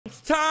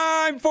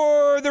time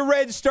for the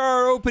red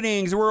star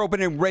openings. We're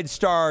opening red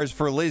stars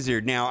for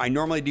Lizard. Now, I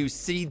normally do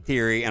Seed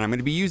Theory, and I'm going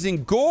to be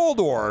using gold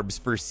orbs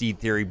for Seed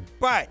Theory,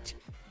 but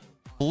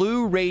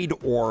blue raid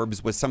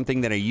orbs was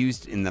something that I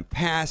used in the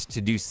past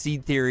to do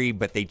Seed Theory,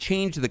 but they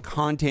changed the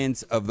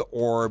contents of the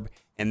orb,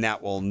 and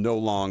that will no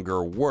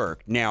longer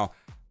work. Now,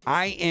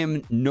 I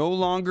am no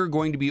longer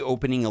going to be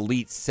opening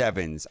Elite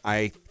 7s.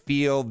 I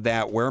feel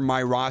that where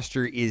my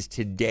roster is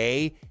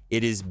today,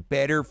 it is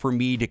better for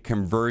me to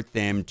convert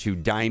them to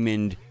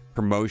Diamond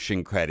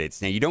promotion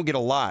credits. Now, you don't get a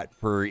lot.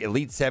 For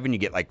Elite 7, you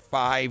get like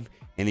 5,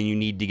 and then you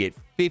need to get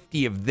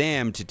 50 of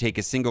them to take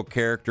a single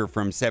character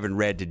from 7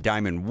 red to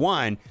Diamond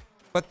 1.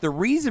 But the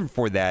reason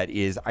for that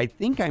is I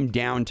think I'm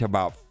down to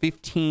about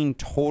 15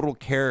 total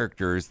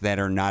characters that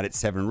are not at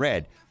 7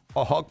 red.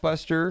 A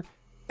Hulkbuster,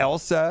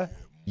 Elsa,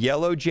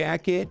 Yellow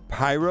Jacket,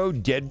 Pyro,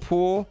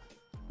 Deadpool.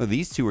 Well,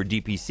 these two are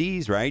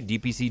DPCs, right?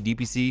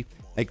 DPC.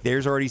 Like,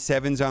 there's already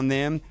 7s on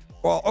them.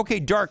 Well, okay,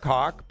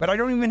 Darkhawk, but I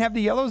don't even have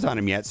the yellows on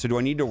him yet, so do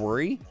I need to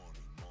worry?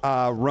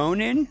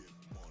 Ronin.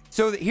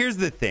 So here's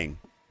the thing.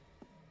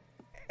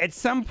 At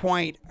some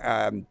point,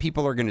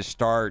 people are going to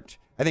start...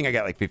 I think I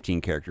got like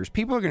 15 characters.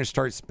 People are going to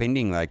start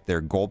spending like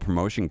their gold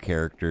promotion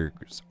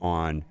characters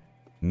on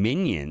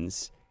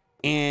minions.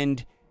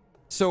 And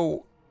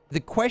so the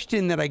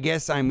question that I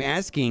guess I'm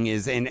asking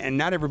is, and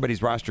not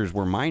everybody's roster is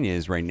where mine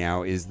is right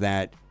now, is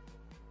that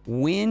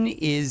when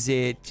is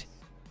it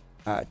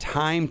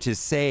time to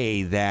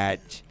say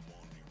that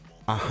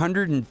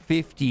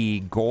 150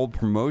 gold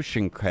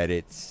promotion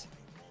credits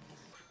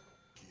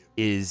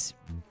is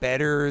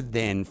better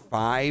than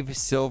 5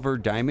 silver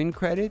diamond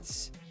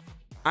credits?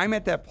 I'm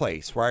at that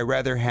place where I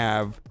rather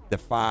have the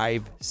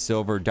 5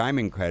 silver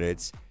diamond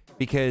credits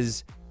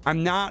because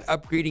I'm not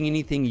upgrading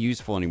anything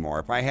useful anymore.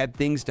 If I had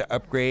things to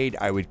upgrade,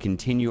 I would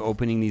continue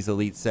opening these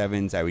Elite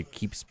 7s. I would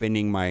keep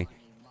spending my,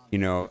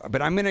 but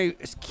I'm going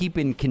to keep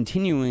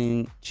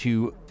continuing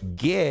to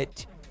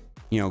get,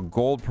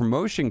 gold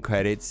promotion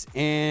credits.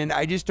 And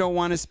I just don't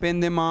want to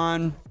spend them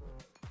on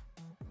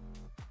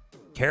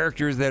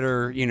characters that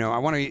are, I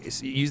want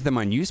to use them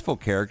on useful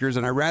characters.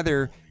 And I'd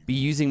rather be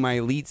using my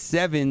Elite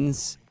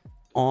 7s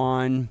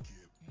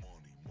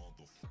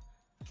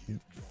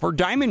for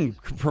diamond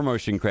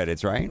promotion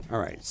credits, right? All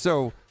right.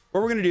 So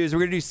what we're going to do is we're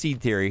going to do Seed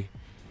Theory.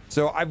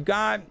 So I've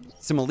got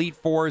some Elite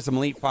 4s, some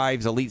Elite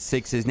 5s, Elite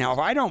 6s. Now, if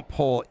I don't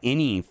pull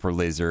any for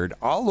Lizard,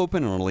 I'll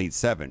open an Elite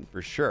 7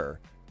 for sure.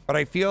 But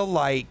I feel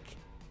like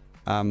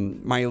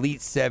my Elite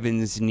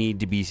 7s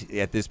need to be,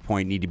 at this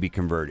point, need to be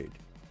converted.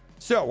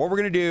 So what we're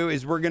going to do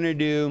is we're going to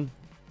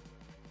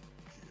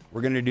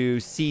do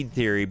Seed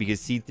Theory because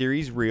Seed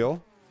Theory is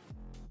real.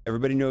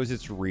 Everybody knows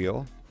it's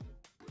real.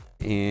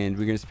 And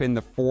we're going to spend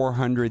the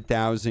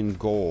 400,000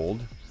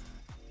 gold.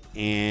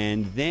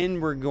 And then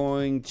we're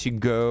going to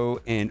go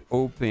and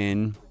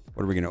open...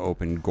 What are we going to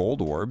open? Gold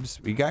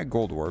orbs. We got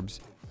gold orbs.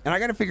 And I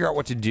got to figure out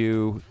what to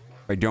do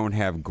if I don't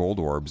have gold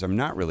orbs. I'm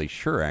not really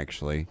sure,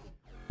 actually.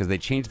 Because they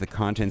changed the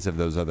contents of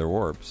those other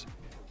orbs.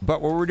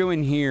 But what we're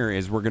doing here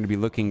is we're going to be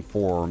looking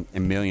for a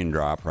million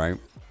drop, right?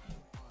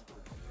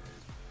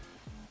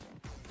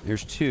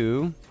 There's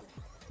 2.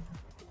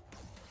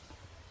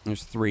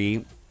 There's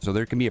 3. So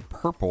there can be a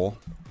purple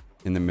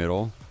in the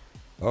middle.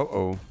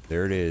 Uh-oh.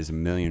 There it is. A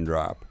million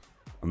drop.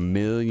 A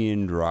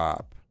million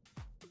drop.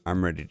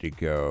 I'm ready to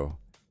go.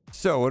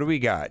 So what do we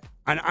got?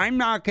 And I'm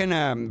not going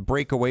to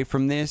break away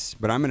from this,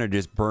 but I'm going to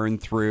just burn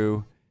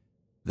through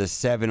the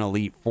 7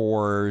 Elite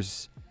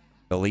 4s,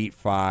 Elite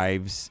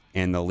 5s,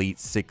 and the Elite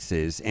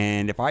 6s.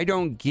 And if I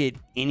don't get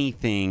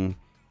anything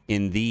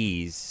in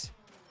these,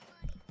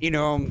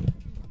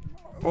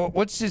 well,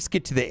 let's just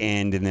get to the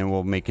end and then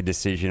we'll make a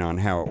decision on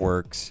how it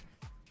works.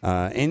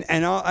 And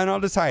I'll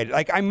decide.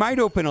 Like, I might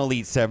open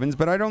Elite 7s,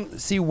 but I don't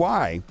see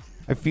why.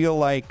 I feel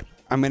like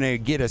I'm going to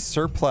get a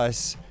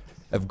surplus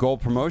of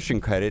gold promotion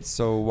credits,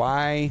 so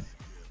why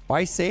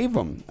save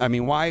them? I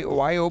mean,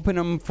 why open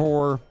them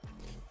for,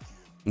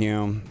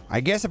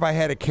 I guess if I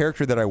had a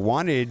character that I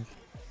wanted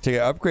to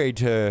upgrade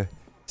to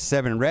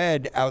 7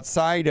 red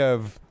outside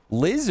of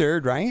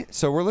Lizard, right?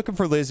 So we're looking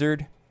for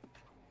Lizard.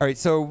 All right,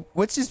 so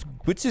let's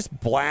just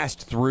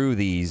blast through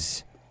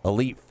these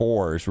Elite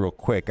 4s real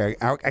quick.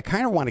 I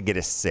kind of want to get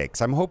a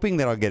 6. I'm hoping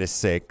that I'll get a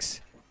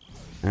 6.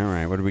 All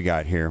right, what do we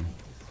got here?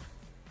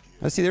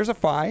 Let's see, there's a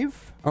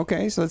 5.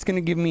 Okay, so that's going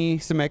to give me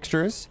some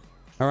extras.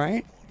 All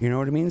right, you know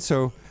what I mean?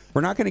 So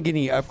we're not going to get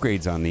any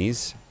upgrades on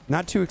these.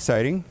 Not too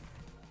exciting.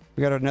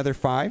 We got another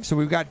 5. So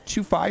we've got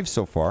 2 5s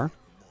so far.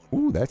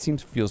 Ooh, that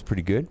feels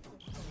pretty good.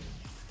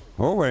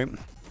 All right.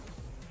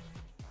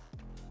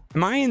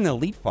 Am I in the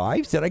Elite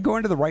 5s? Did I go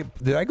into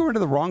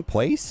the wrong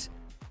place?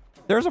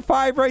 There's a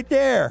 5 right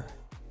there.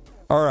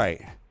 All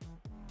right.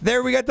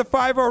 There, we got the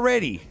 5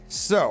 already.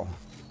 So,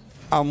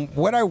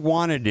 what I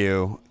want to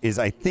do is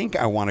I think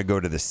I want to go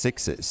to the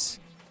 6s.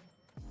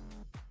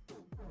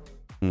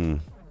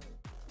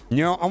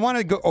 I want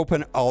to go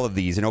open all of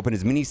these and open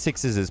as many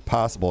 6s as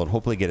possible and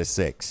hopefully get a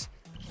 6.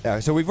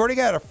 So we've already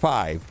got a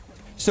 5.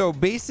 So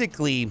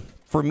basically,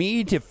 for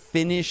me to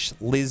finish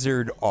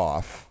Lizard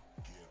off,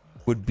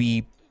 would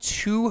be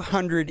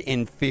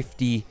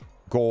 250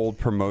 gold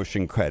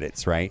promotion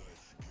credits, right?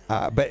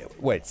 But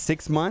what,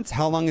 6 months?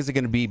 How long is it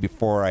going to be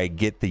before I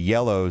get the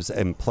yellows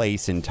in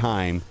place in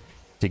time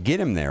to get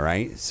him there,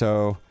 right?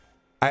 So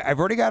I've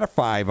already got a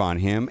 5 on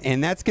him,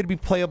 and that's going to be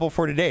playable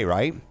for today,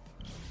 right?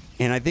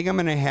 And I think I'm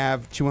going to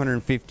have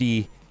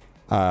 250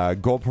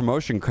 gold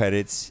promotion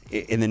credits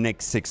in the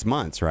next 6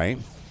 months, right?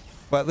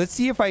 But let's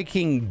see if I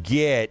can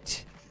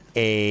get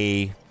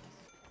a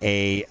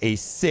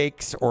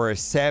 6 or a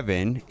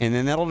 7, and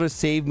then that'll just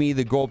save me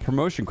the gold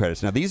promotion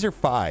credits. Now, these are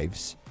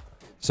 5s.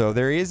 So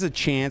there is a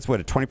chance, what,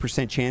 a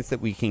 20% chance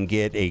that we can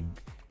get a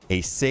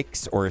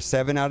 6 or a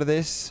 7 out of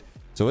this.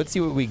 So let's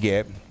see what we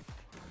get.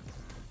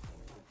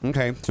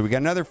 Okay, so we got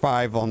another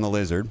 5 on the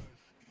lizard.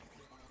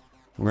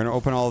 We're going to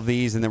open all of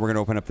these, and then we're going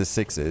to open up the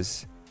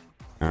 6s.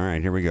 All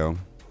right, here we go.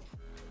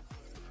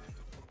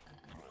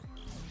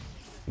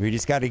 We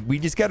just got to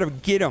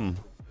get them.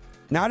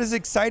 Not as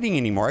exciting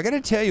anymore. I got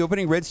to tell you,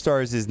 opening red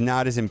stars is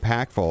not as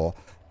impactful.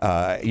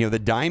 You know, the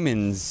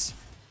diamonds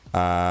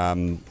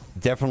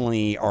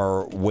definitely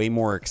are way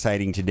more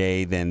exciting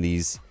today than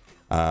these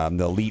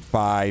the elite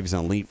 5s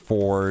and elite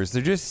 4s.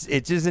 They're just,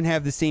 it doesn't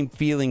have the same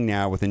feeling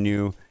now with the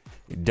new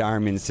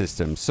diamond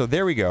system. So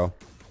there we go.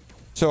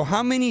 So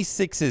how many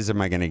 6s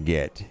am I going to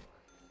get?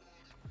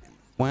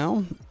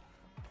 Well,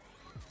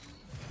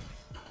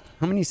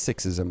 how many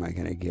 6s am I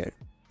going to get?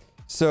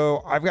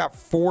 So I've got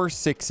 4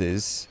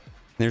 6s.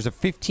 There's a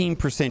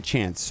 15%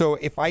 chance. So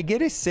if I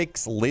get a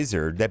 6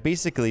 lizard, that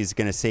basically is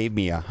going to save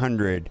me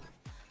 100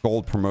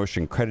 gold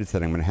promotion credits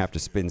that I'm going to have to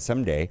spend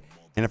someday.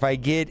 And if I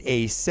get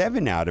a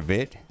 7 out of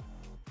it,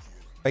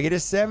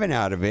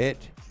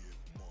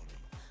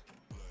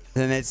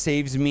 then that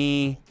saves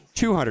me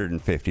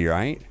 250,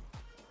 right?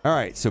 All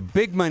right, so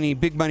big money,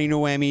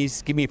 no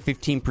whammies. Give me a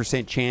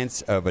 15%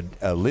 chance of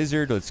a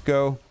lizard. Let's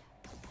go.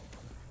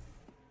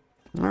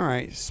 All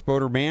right,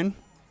 Spoder Man.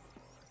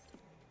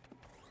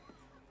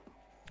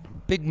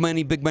 Big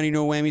money,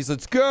 no whammies.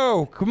 Let's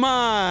go. Come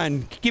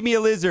on. Give me a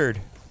lizard.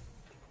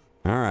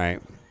 All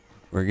right.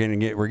 We're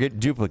getting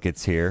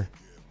duplicates here.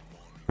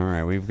 All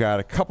right, we've got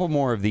a couple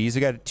more of these.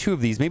 We got 2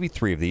 of these, maybe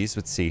 3 of these.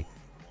 Let's see.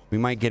 We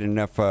might get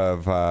enough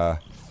of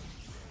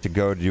to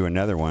go to do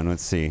another one.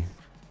 Let's see.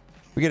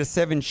 We got a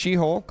 7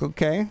 She-Hulk.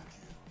 Okay.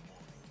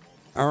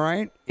 All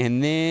right.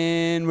 And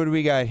then what do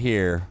we got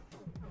here?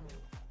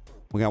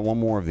 We got 1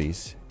 more of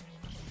these.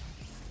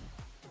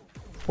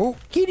 Oh,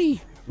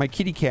 kitty. My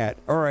kitty cat.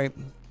 All right.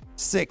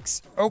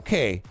 6.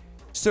 Okay.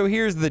 So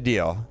here's the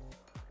deal.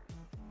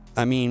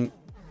 I mean,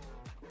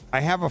 I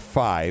have a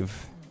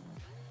 5.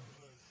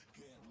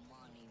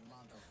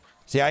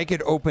 See, I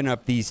could open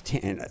up these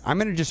 10. I'm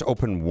going to just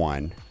open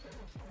 1.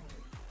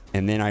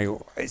 And then and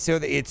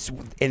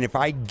if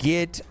I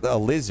get a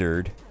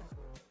lizard,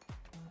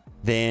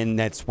 then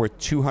that's worth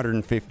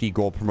 250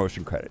 gold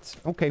promotion credits.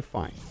 Okay,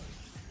 fine.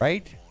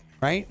 Right?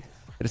 But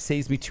it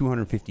saves me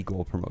 250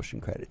 gold promotion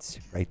credits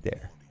right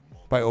there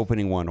by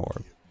opening 1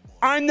 orb.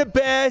 I'm the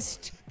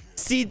best.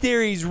 Seed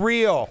theory's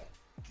real.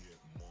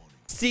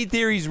 Seed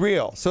theory's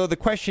real. So the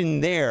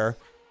question there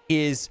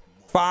is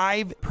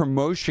 5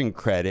 promotion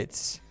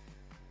credits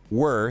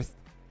worth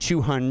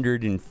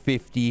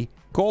 250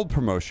 gold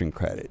promotion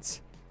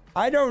credits.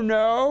 I don't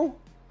know.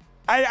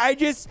 I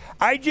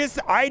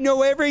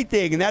know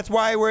everything, and that's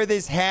why I wear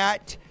this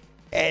hat.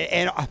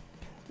 And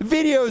the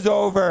video's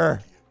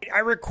over. I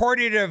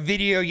recorded a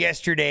video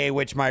yesterday,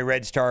 which my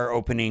red star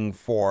opening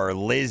for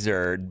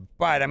lizard,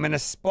 but I'm gonna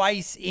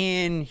splice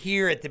in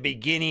here at the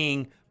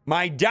beginning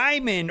my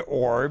diamond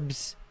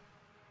orbs.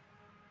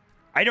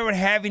 I don't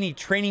have any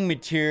training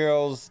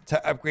materials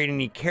to upgrade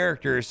any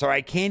characters, so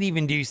I can't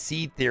even do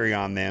seed theory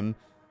on them.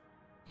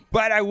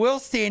 But I will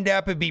stand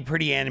up and be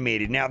pretty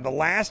animated. Now, the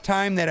last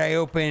time that I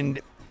opened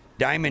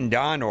Diamond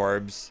Dawn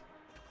orbs,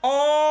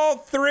 all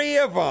 3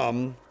 of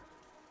them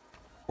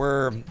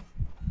were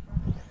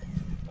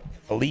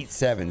elite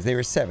 7s. They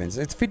were 7s.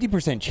 It's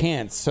 50%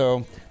 chance.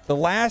 So the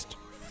last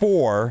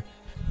 4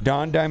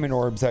 Dawn Diamond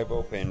orbs I've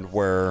opened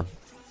were,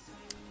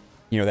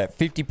 you know, that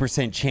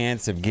 50%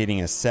 chance of getting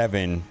a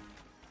 7.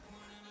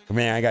 I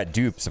mean, I got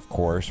dupes, of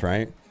course,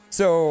 right?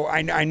 So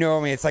I know,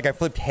 I mean, it's like I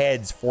flipped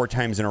heads 4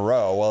 times in a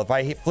row. Well, if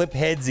I flip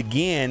heads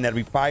again, that'll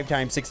be 5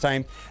 times, 6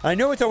 times. And I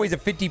know it's always a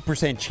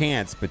 50%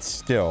 chance, but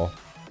still.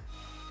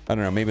 I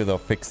don't know. Maybe they'll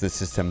fix the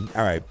system.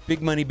 All right.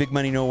 Big money,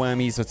 no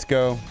whammies. Let's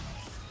go.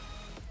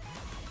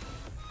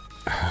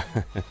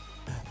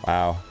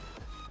 Wow.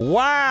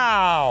 Wow.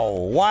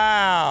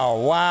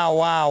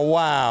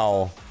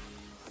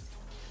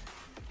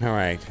 All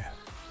right.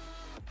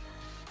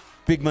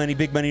 Big money,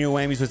 no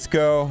whammies. Let's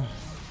go.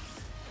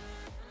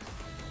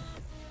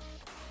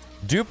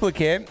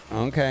 Duplicate.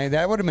 Okay,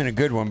 that would have been a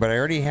good one, but I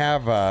already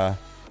have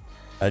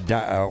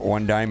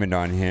 1 diamond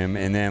on him.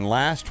 And then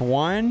last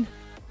one.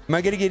 Am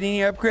I going to get any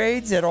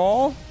upgrades at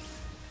all?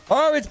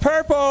 Oh, it's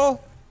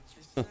purple.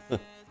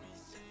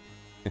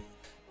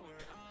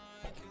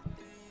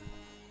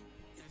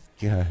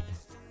 Good.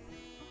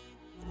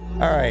 All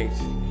right.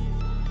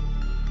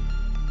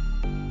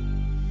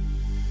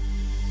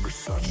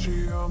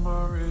 Versace on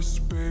my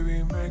wrist,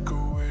 baby, make a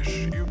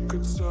wish. You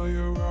could sell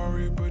your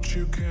Rari, but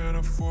you can't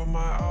afford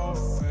my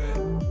outfit.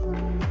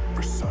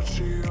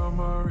 Versace on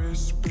my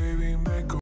wrist,